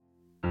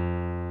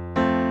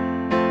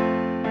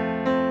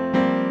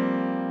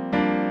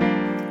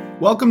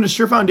Welcome to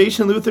Sure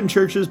Foundation Lutheran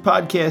Church's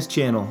podcast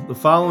channel. The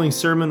following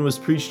sermon was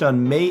preached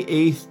on May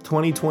 8th,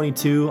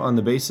 2022 on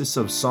the basis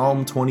of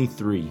Psalm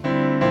 23.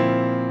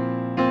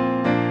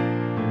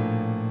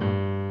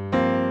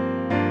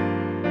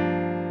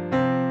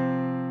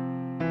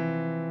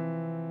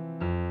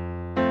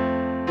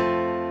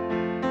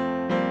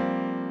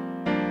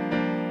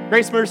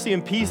 Grace, mercy,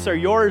 and peace are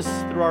yours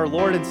through our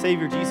Lord and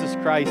Savior Jesus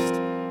Christ.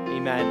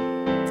 Amen.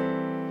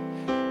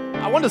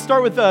 I want to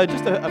start with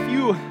just a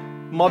few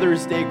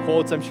Mother's Day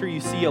quotes. I'm sure you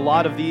see a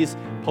lot of these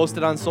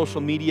posted on social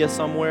media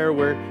somewhere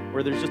where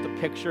there's just a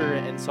picture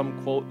and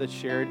some quote that's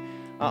shared.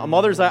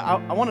 Mothers,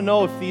 I want to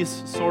know if these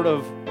sort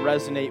of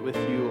resonate with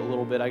you a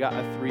little bit. I got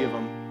 3 of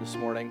them this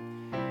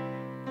morning.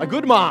 A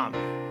good mom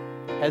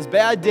has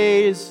bad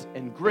days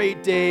and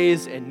great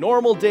days and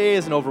normal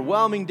days and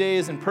overwhelming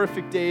days and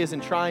perfect days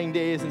and trying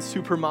days and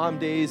super mom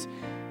days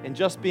and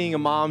just being a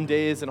mom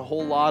days and a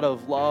whole lot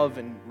of love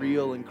and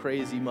real and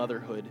crazy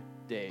motherhood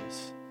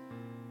days.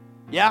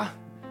 Yeah,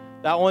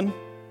 that one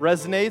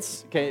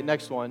resonates. Okay,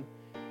 next one.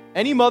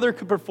 Any mother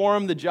could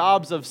perform the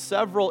jobs of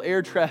several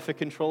air traffic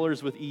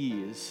controllers with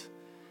ease.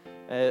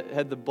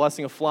 Had the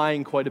blessing of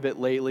flying quite a bit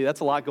lately.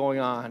 That's a lot going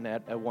on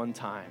at one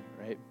time,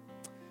 right?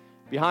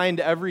 Behind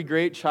every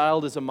great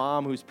child is a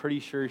mom who's pretty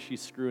sure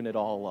she's screwing it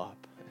all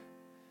up.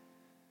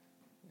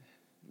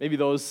 Maybe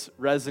those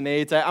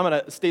resonate. I'm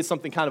going to state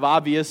something kind of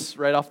obvious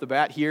right off the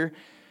bat here.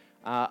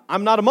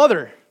 I'm not a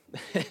mother.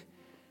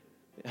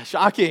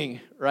 Shocking,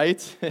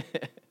 right?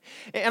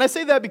 And I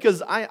say that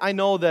because I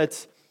know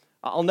that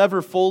I'll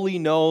never fully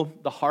know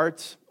the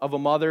heart of a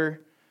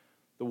mother,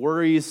 the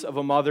worries of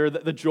a mother,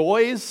 the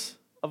joys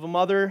of a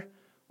mother,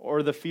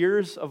 or the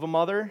fears of a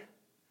mother.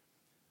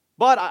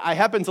 But I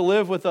happen to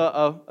live with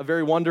a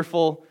very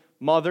wonderful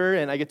mother,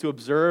 and I get to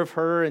observe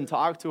her and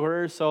talk to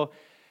her, so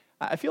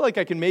I feel like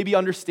I can maybe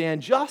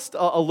understand just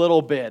a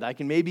little bit. I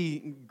can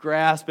maybe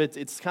grasp it.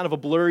 It's kind of a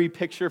blurry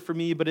picture for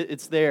me, but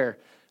it's there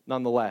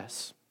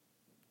nonetheless.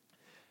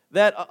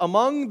 That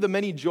among the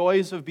many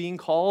joys of being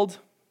called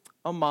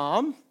a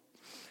mom,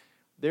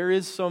 there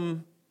is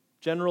some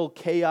general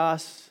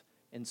chaos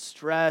and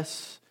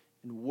stress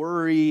and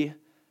worry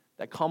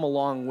that come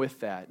along with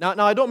that.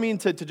 Now I don't mean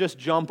to just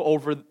jump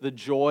over the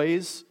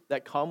joys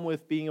that come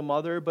with being a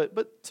mother,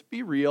 but to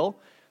be real,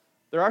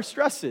 there are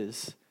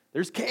stresses.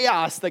 There's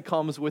chaos that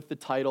comes with the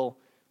title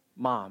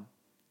mom.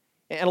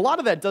 And a lot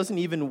of that doesn't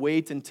even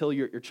wait until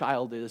your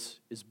child is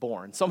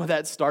born. Some of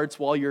that starts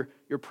while you're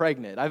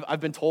pregnant.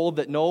 I've been told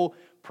that no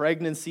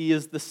pregnancy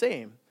is the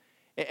same.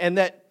 And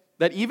that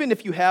even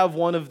if you have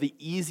one of the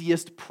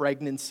easiest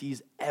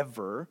pregnancies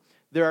ever,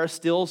 there are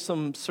still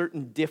some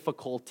certain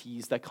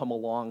difficulties that come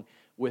along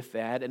with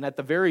that. And at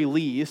the very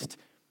least,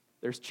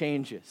 there's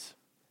changes.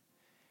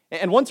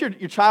 And once your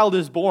child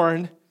is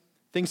born,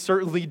 things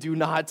certainly do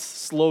not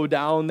slow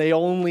down. They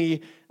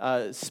only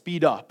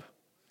speed up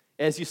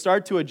as you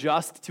start to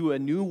adjust to a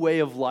new way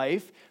of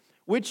life,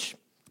 which,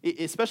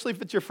 especially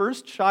if it's your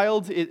first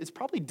child, it's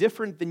probably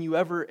different than you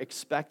ever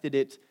expected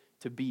it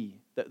to be.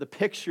 The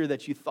picture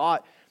that you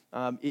thought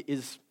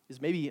is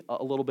maybe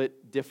a little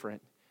bit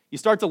different. You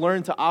start to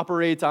learn to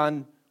operate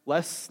on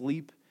less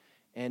sleep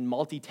and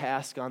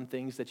multitask on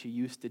things that you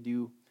used to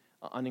do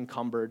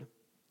unencumbered.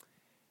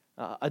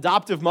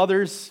 Adoptive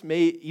mothers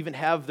may even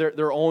have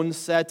their own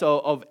set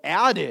of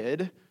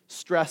added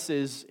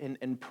stresses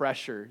and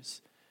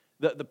pressures.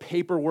 The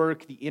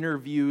paperwork, the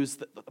interviews,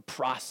 the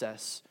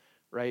process,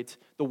 right?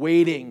 The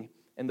waiting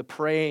and the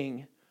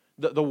praying,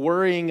 the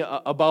worrying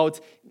about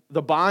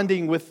the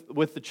bonding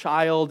with the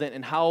child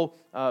and how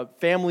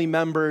family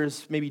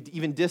members, maybe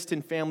even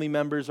distant family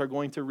members, are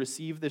going to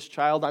receive this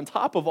child on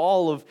top of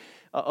all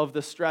of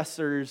the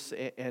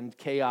stressors and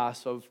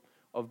chaos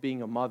of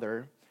being a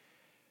mother.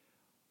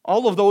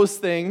 All of those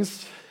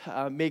things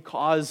may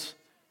cause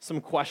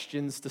some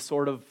questions to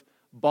sort of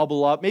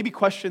bubble up, maybe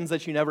questions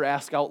that you never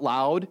ask out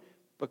loud,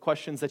 but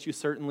questions that you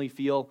certainly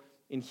feel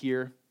in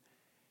here.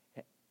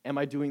 Am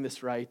I doing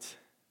this right?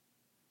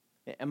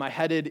 Am I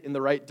headed in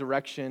the right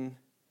direction?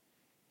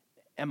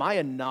 Am I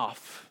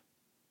enough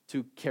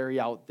to carry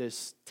out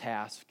this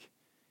task?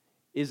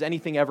 Is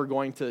anything ever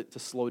going to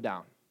slow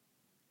down?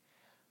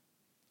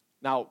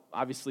 Now,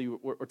 obviously,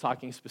 we're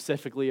talking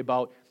specifically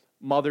about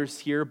mothers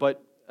here,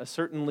 but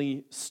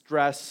certainly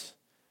stress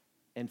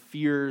and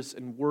fears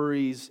and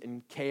worries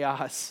and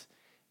chaos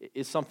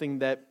is something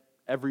that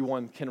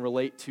everyone can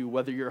relate to,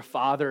 whether you're a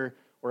father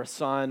or a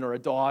son or a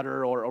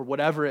daughter or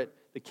whatever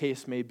the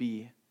case may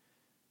be.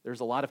 There's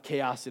a lot of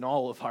chaos in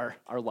all of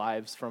our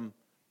lives from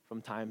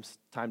time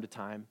to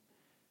time.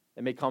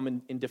 It may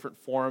come in different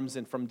forms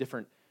and from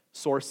different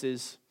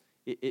sources.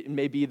 It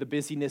may be the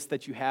busyness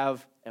that you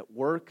have at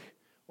work,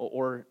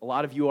 or a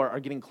lot of you are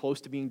getting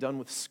close to being done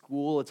with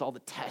school. It's all the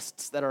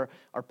tests that are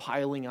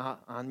piling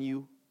on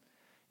you.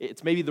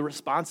 It's maybe the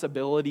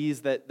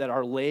responsibilities that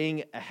are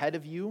laying ahead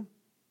of you,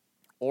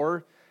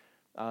 or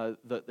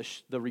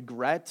the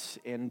regret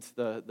and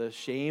the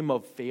shame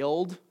of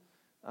failed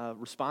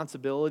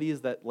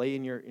responsibilities that lay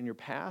in your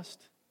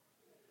past.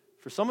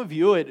 For some of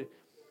you,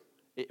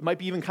 It might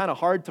be even kind of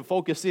hard to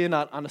focus in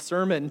on a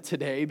sermon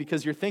today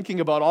because you're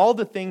thinking about all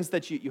the things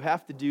that you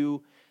have to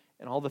do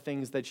and all the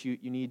things that you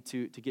need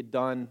to get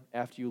done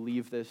after you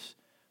leave this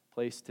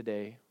place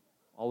today,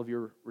 all of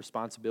your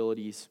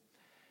responsibilities.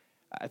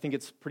 I think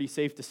it's pretty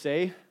safe to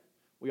say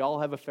we all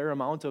have a fair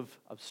amount of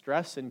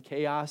stress and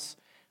chaos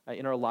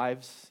in our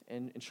lives,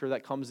 and sure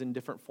that comes in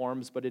different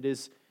forms, but it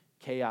is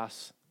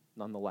chaos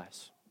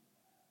nonetheless.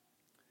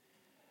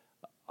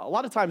 A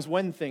lot of times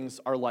when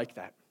things are like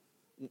that,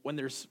 when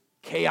there's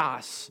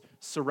chaos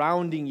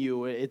surrounding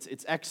you,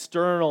 it's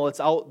external, it's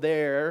out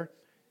there,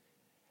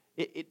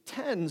 it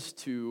tends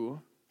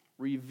to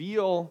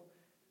reveal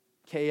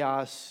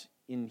chaos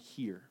in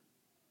here.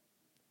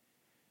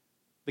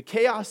 The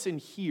chaos in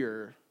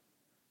here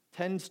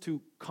tends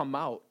to come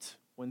out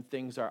when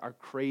things are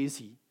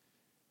crazy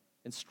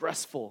and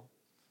stressful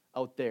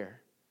out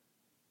there.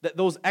 That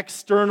those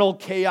external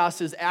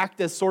chaoses act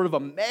as sort of a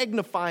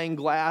magnifying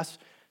glass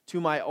to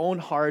my own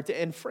heart,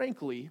 and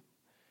frankly,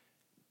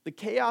 the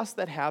chaos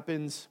that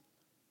happens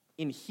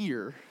in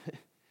here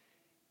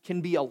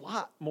can be a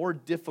lot more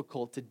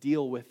difficult to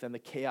deal with than the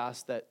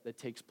chaos that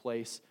takes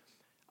place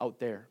out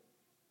there.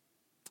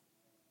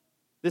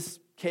 This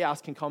chaos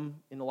can come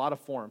in a lot of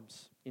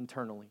forms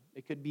internally.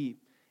 It could be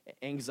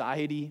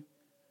anxiety,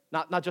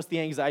 not just the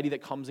anxiety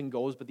that comes and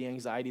goes, but the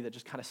anxiety that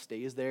just kind of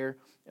stays there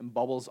and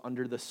bubbles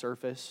under the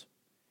surface.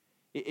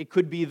 It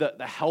could be the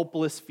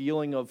helpless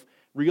feeling of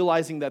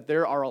realizing that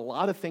there are a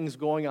lot of things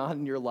going on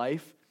in your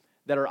life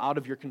that are out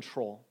of your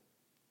control.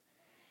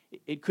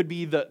 It could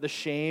be the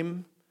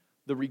shame,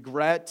 the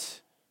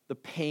regret, the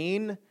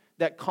pain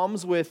that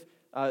comes with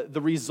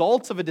the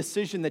results of a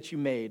decision that you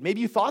made.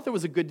 Maybe you thought there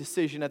was a good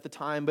decision at the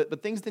time,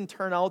 but things didn't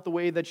turn out the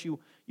way that you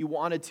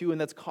wanted to, and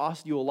that's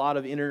cost you a lot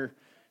of inner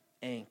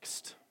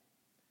angst.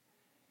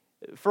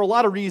 For a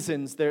lot of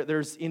reasons,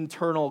 there's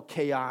internal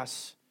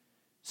chaos,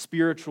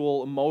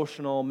 spiritual,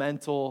 emotional,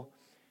 mental.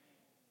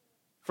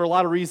 For a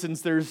lot of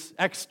reasons, there's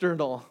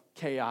external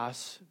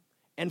chaos.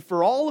 And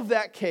for all of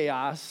that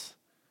chaos,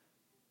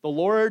 the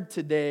Lord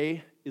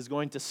today is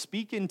going to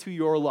speak into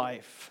your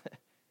life.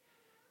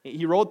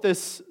 He wrote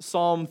this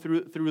psalm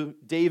through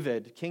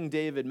David, King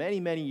David,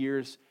 many, many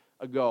years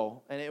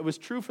ago. And it was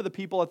true for the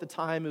people at the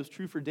time. It was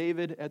true for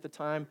David at the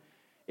time.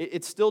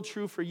 It's still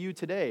true for you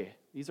today.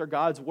 These are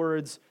God's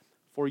words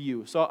for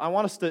you. So I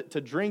want us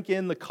to drink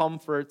in the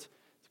comfort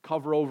to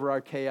cover over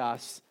our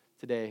chaos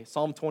today.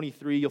 Psalm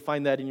 23, you'll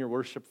find that in your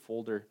worship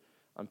folder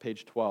on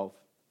page 12.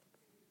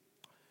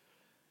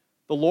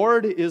 The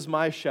Lord is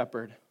my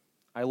shepherd.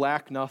 I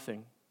lack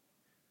nothing.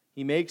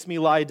 He makes me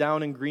lie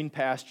down in green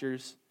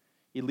pastures.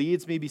 He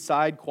leads me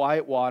beside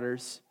quiet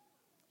waters.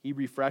 He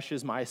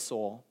refreshes my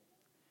soul.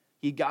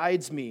 He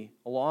guides me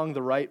along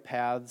the right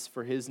paths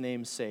for his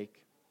name's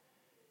sake.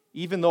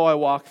 Even though I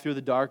walk through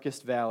the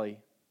darkest valley,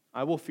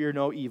 I will fear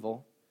no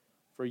evil,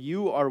 for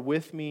you are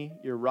with me,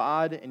 your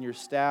rod and your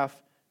staff,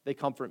 they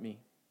comfort me.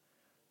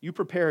 You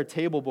prepare a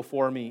table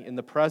before me in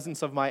the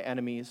presence of my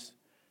enemies.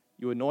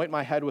 You anoint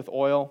my head with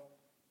oil,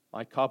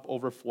 my cup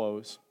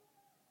overflows.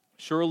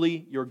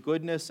 Surely your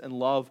goodness and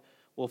love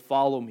will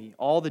follow me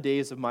all the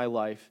days of my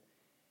life,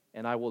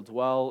 and I will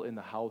dwell in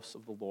the house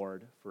of the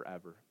Lord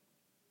forever.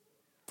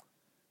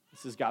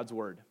 This is God's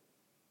word.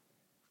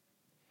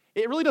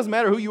 It really doesn't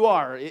matter who you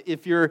are.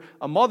 If you're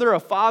a mother, a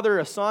father,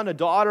 a son, a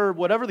daughter,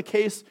 whatever the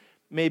case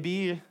may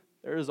be,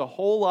 there is a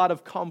whole lot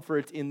of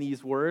comfort in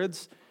these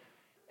words.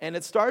 And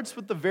it starts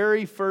with the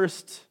very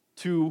first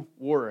two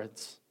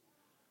words,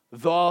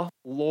 the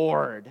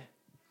Lord.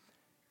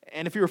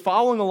 And if you were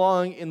following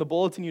along in the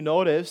bulletin, you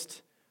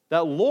noticed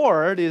that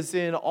Lord is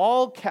in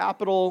all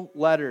capital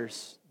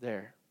letters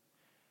there.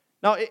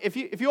 Now, if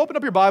you open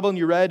up your Bible and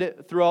you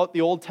read throughout the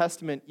Old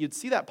Testament, you'd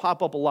see that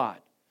pop up a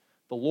lot.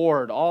 The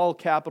Lord, all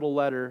capital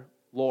letter,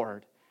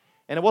 Lord.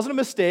 And it wasn't a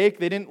mistake.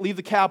 They didn't leave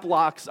the cap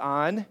locks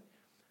on.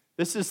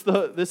 This is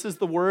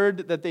the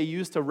word that they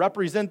used to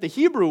represent the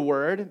Hebrew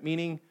word,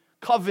 meaning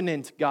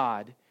covenant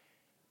God.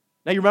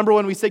 Now, you remember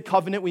when we say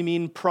covenant, we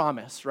mean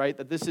promise, right?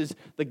 That this is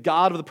the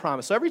God of the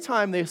promise. So every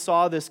time they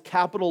saw this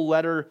capital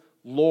letter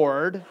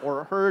Lord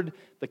or heard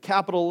the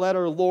capital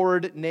letter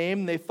Lord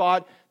name, they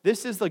thought,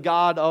 this is the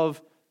God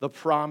of the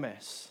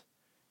promise.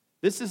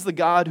 This is the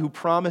God who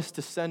promised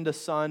to send a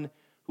son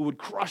who would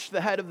crush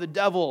the head of the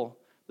devil,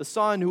 the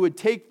son who would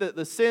take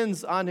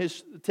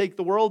take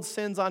the world's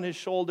sins on his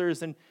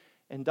shoulders and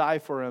die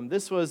for him.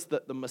 This was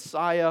the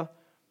Messiah,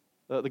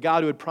 the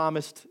God who had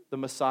promised the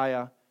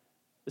Messiah.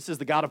 This is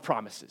the God of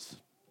promises.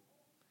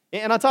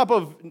 And on top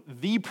of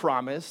the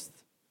promise,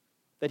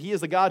 that he is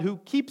the God who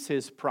keeps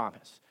his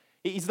promise.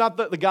 He's not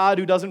the God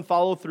who doesn't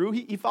follow through.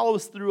 He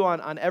follows through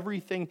on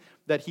everything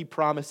that he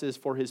promises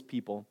for his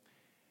people.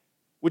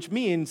 Which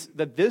means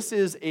that this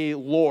is a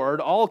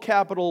Lord, all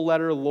capital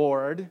letter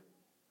Lord,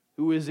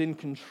 who is in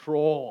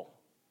control.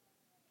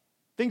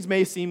 Things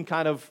may seem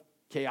kind of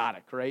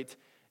chaotic, right?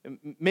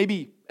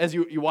 Maybe as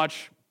you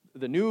watch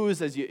the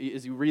news, as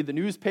you read the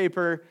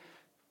newspaper,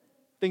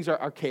 things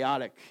are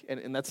chaotic,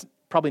 and that's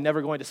probably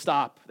never going to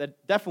stop.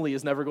 That definitely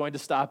is never going to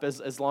stop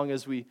as long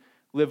as we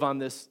live on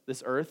this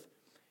earth.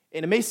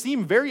 And it may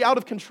seem very out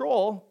of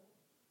control,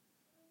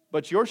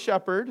 but your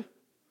shepherd,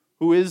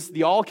 who is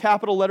the all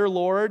capital letter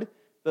Lord,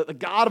 the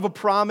God of a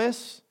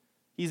promise,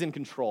 he's in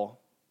control.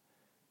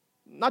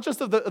 Not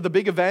just of the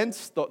big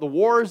events, the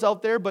wars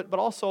out there, but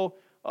also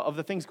of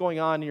the things going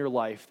on in your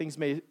life. Things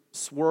may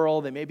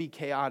swirl, they may be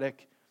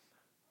chaotic,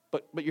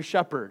 but your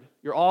shepherd,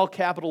 your all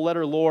capital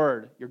letter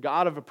Lord, your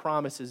God of a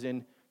promise is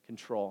in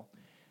control.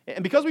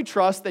 And because we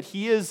trust that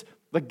he is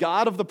the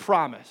God of the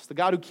promise, the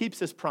God who keeps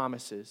his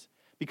promises,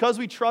 because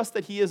we trust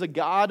that he is a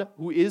God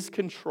who is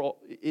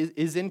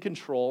in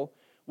control,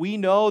 we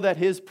know that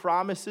his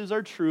promises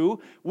are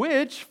true,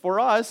 which for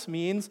us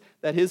means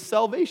that his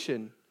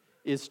salvation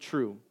is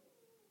true.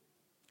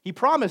 He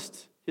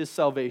promised his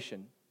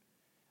salvation.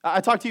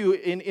 I talked to you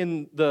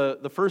in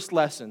the first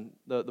lesson,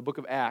 the book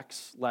of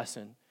Acts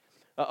lesson,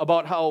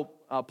 about how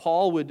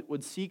Paul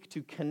would seek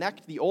to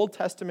connect the Old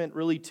Testament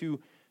really to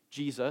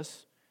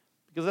Jesus,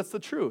 because that's the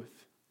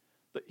truth.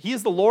 He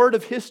is the Lord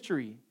of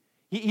history.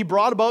 He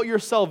brought about your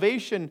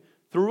salvation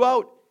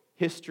throughout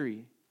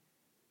history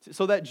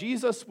so that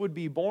Jesus would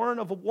be born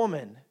of a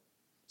woman,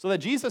 so that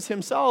Jesus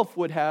himself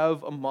would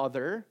have a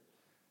mother,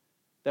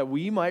 that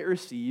we might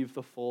receive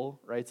the full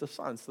rights of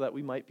sons, so that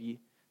we might be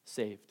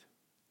saved.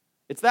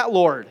 It's that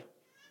Lord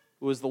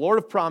who is the Lord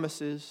of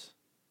promises,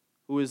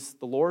 who is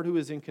the Lord who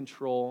is in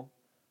control,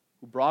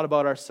 who brought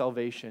about our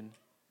salvation.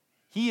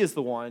 He is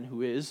the one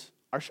who is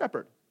our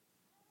shepherd.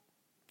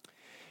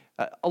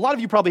 A lot of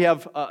you probably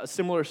have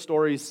similar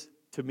stories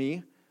to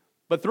me,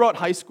 but throughout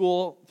high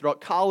school, throughout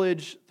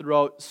college,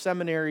 throughout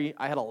seminary,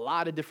 I had a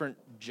lot of different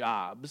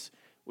jobs,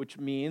 which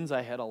means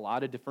I had a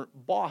lot of different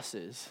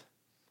bosses.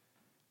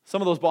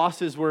 Some of those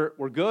bosses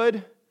were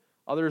good,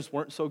 others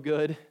weren't so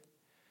good.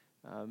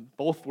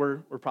 Both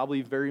were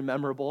probably very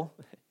memorable.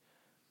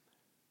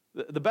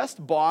 The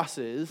best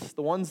bosses,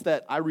 the ones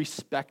that I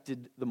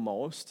respected the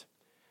most,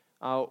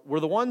 were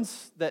the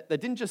ones that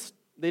didn't just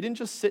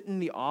sit in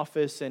the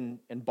office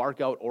and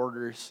bark out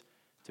orders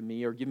to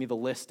me or give me the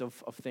list of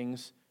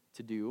things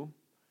to do.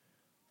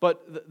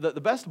 But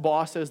the best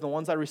bosses, the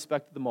ones I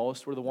respected the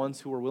most, were the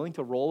ones who were willing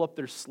to roll up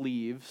their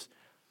sleeves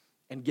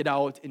and get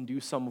out and do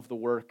some of the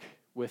work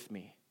with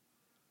me.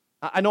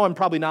 I know I'm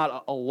probably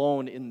not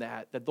alone in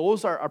that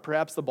those are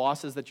perhaps the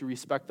bosses that you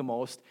respect the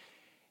most.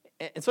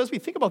 And so as we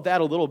think about that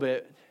a little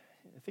bit,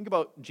 think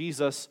about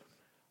Jesus,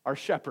 our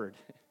shepherd.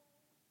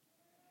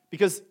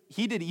 Because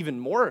he did even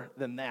more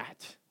than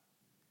that.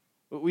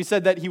 We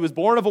said that he was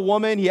born of a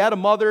woman, he had a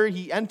mother,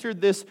 he entered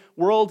this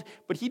world,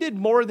 but he did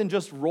more than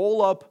just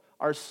roll up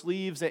our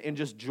sleeves and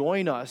just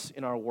join us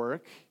in our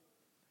work.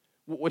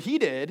 What he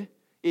did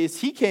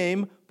is he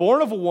came,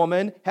 born of a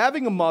woman,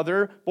 having a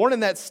mother, born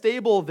in that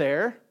stable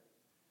there.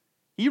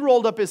 He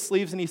rolled up his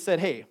sleeves and he said,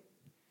 hey,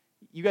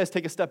 you guys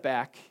take a step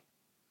back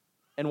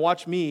and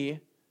watch me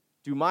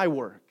do my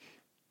work.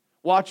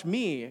 Watch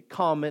me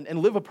come and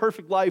live a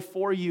perfect life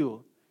for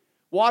you.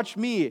 Watch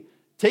me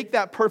take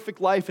that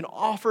perfect life and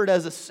offer it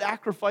as a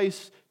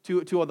sacrifice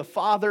to the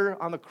Father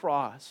on the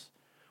cross.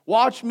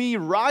 Watch me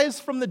rise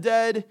from the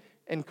dead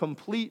and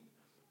complete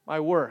my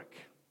work.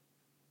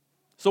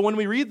 So when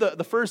we read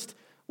the first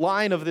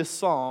line of this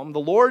psalm, the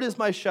Lord is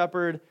my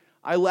shepherd,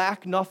 I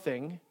lack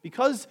nothing,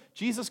 because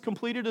Jesus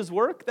completed his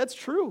work, that's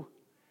true.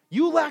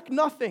 You lack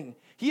nothing.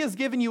 He has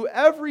given you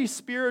every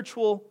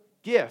spiritual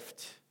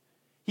gift.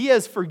 He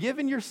has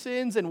forgiven your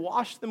sins and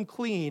washed them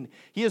clean.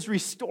 He has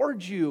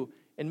restored you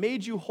and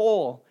made you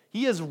whole.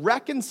 He has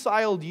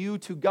reconciled you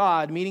to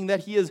God, meaning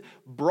that he has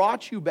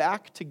brought you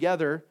back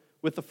together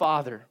with the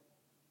Father.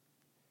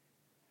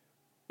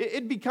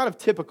 It'd be kind of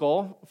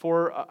typical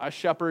for a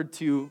shepherd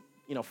to,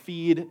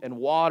 feed and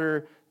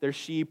water their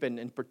sheep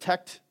and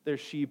protect their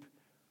sheep,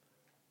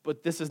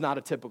 but this is not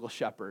a typical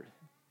shepherd.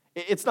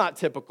 It's not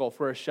typical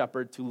for a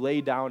shepherd to lay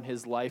down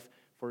his life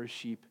for his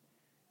sheep,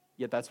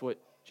 yet that's what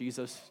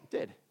Jesus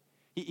did.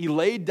 He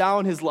laid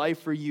down his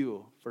life for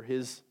you, for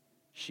his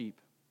sheep.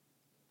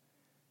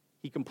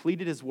 He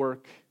completed his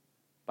work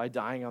by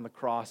dying on the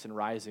cross and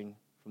rising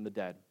from the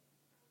dead.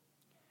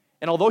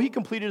 And although he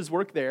completed his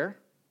work there,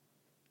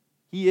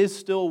 he is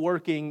still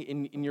working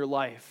in your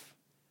life.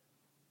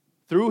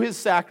 Through his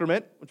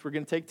sacrament, which we're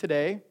going to take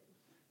today,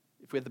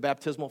 if we have the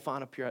baptismal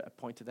font up here, I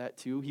point to that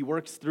too. He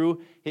works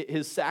through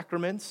his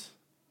sacraments.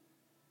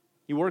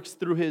 He works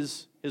through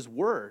his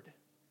word.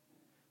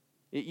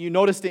 You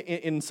noticed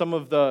in some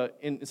of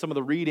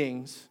the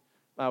readings,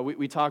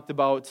 we talked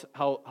about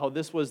how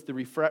this was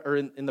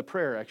in the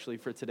prayer actually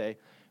for today.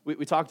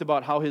 We talked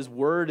about how his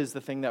word is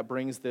the thing that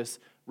brings this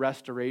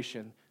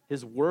restoration.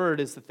 His word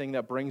is the thing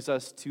that brings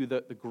us to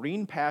the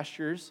green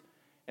pastures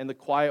and the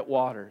quiet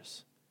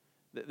waters.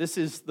 This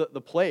is the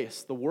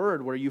place, the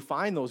word, where you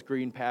find those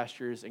green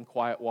pastures and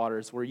quiet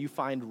waters, where you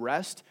find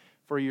rest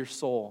for your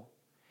soul.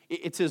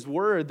 It's his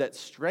word that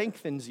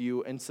strengthens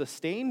you and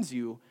sustains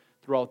you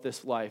throughout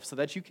this life so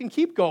that you can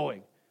keep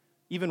going,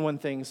 even when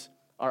things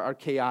are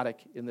chaotic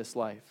in this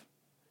life.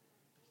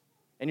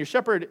 And your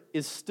shepherd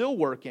is still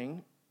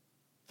working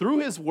through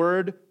his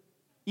word,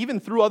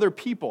 even through other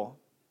people.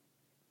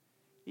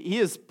 He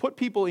has put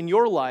people in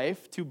your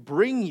life to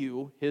bring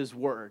you His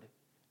word.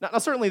 Now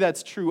certainly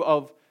that's true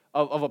of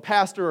a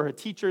pastor or a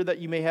teacher that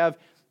you may have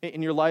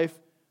in your life,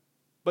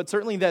 but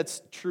certainly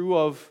that's true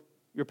of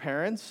your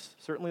parents.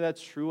 Certainly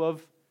that's true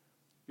of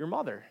your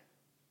mother.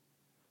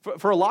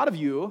 For a lot of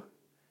you,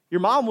 your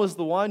mom was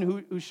the one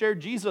who shared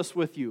Jesus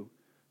with you,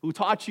 who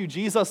taught you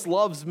Jesus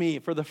loves me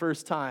for the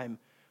first time,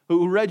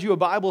 who read you a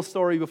Bible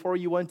story before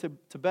you went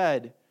to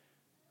bed,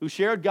 who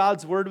shared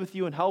God's word with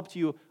you and helped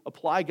you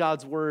apply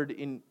God's word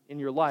in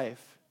your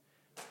life.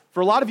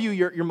 For a lot of you,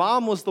 your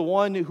mom was the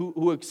one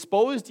who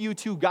exposed you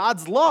to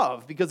God's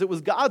love, because it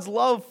was God's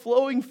love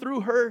flowing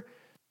through her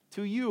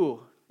to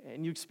you,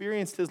 and you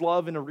experienced His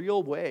love in a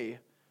real way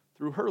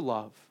through her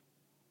love.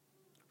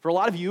 For a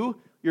lot of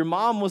you, your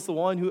mom was the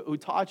one who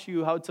taught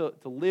you how to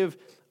live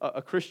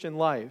a Christian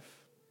life.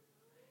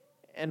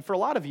 And for a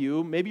lot of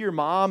you, maybe your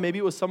mom, maybe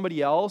it was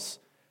somebody else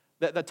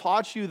that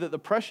taught you that the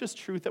precious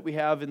truth that we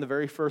have in the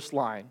very first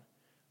line.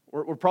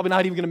 We're probably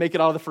not even going to make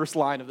it out of the first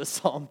line of this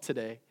psalm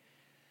today.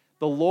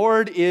 The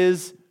Lord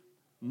is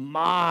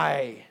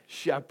my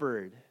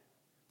shepherd.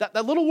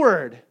 That little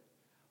word,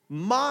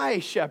 my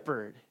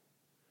shepherd.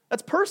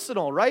 That's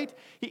personal, right?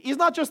 He's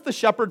not just the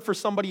shepherd for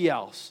somebody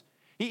else.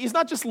 He's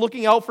not just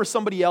looking out for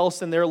somebody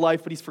else in their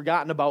life, but He's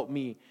forgotten about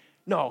me.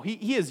 No,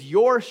 He is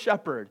your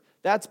shepherd.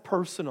 That's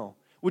personal,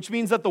 which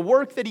means that the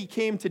work that He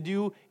came to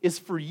do is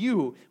for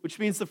you, which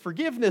means the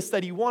forgiveness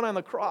that He won on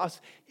the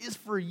cross is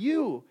for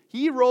you.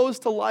 He rose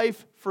to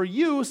life for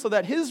you so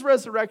that His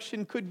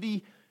resurrection could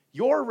be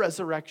your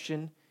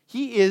resurrection.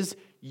 He is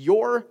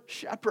your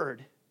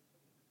shepherd.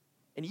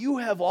 And you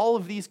have all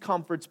of these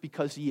comforts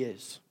because He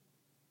is.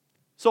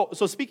 So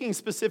speaking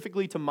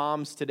specifically to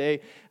moms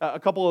today, a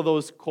couple of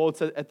those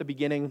quotes at the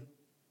beginning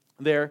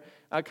there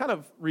kind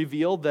of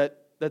revealed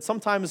that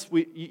sometimes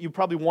you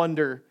probably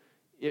wonder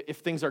if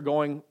things are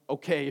going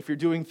okay, if you're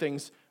doing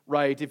things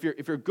right, if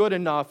you're good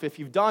enough, if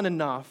you've done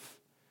enough.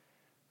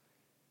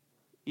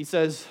 He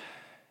says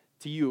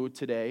to you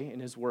today in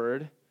His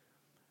word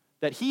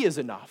that He is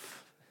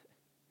enough,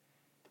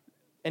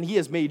 and He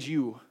has made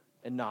you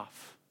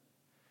enough.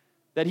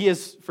 That He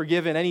has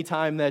forgiven any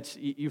time that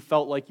you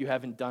felt like you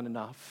haven't done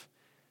enough.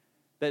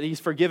 That He's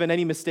forgiven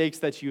any mistakes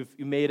that you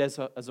made as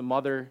a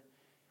mother.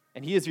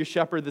 And He is your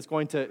shepherd that's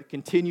going to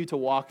continue to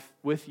walk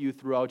with you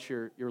throughout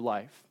your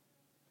life.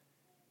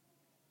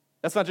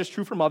 That's not just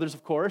true for mothers,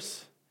 of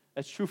course.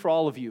 That's true for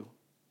all of you.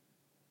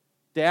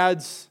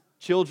 Dads,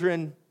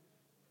 children,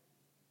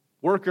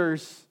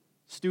 workers,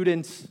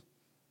 students,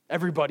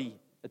 everybody.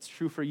 That's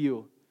true for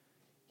you.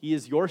 He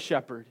is your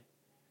shepherd.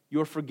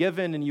 You are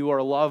forgiven and you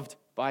are loved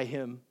by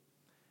Him,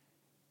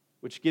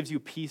 which gives you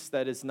peace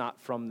that is not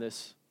from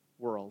this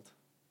world.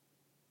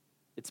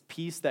 It's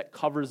peace that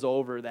covers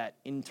over that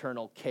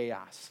internal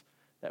chaos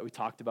that we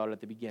talked about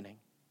at the beginning.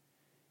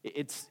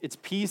 It's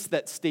peace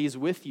that stays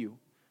with you,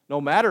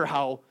 no matter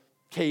how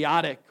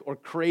chaotic or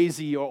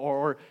crazy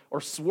or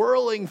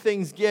swirling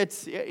things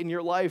get in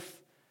your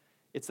life.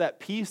 It's that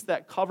peace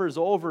that covers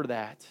over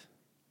that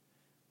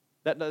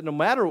no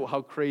matter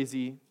how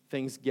crazy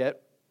things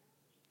get,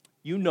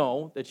 you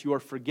know that you are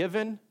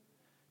forgiven,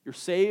 you're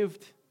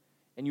saved,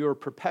 and you are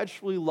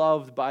perpetually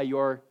loved by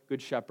your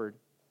good shepherd.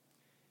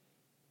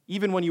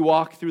 Even when you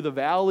walk through the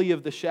valley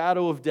of the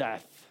shadow of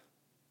death,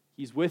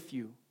 He's with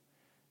you.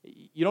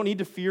 You don't need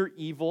to fear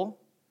evil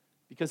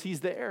because He's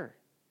there.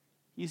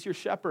 He's your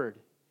shepherd.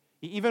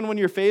 Even when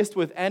you're faced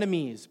with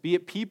enemies, be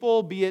it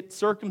people, be it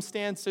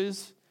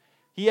circumstances,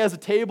 He has a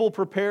table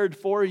prepared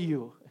for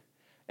you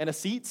and a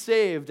seat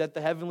saved at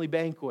the heavenly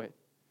banquet.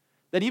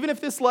 That even if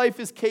this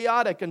life is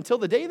chaotic until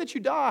the day that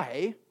you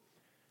die,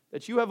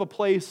 that you have a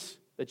place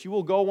that you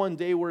will go one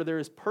day where there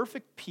is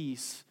perfect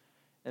peace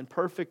and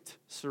perfect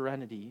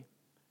serenity.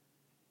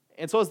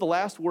 And so as the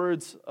last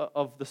words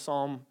of the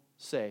psalm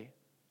say,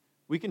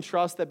 we can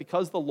trust that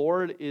because the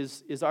Lord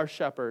is our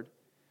shepherd,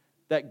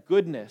 that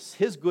goodness,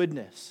 His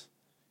goodness,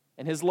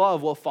 and His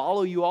love will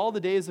follow you all the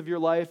days of your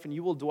life, and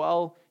you will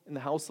dwell in the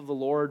house of the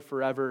Lord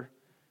forever.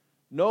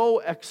 No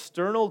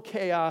external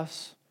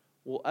chaos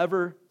will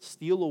ever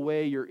steal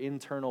away your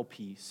internal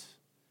peace.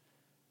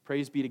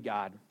 Praise be to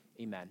God.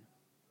 Amen.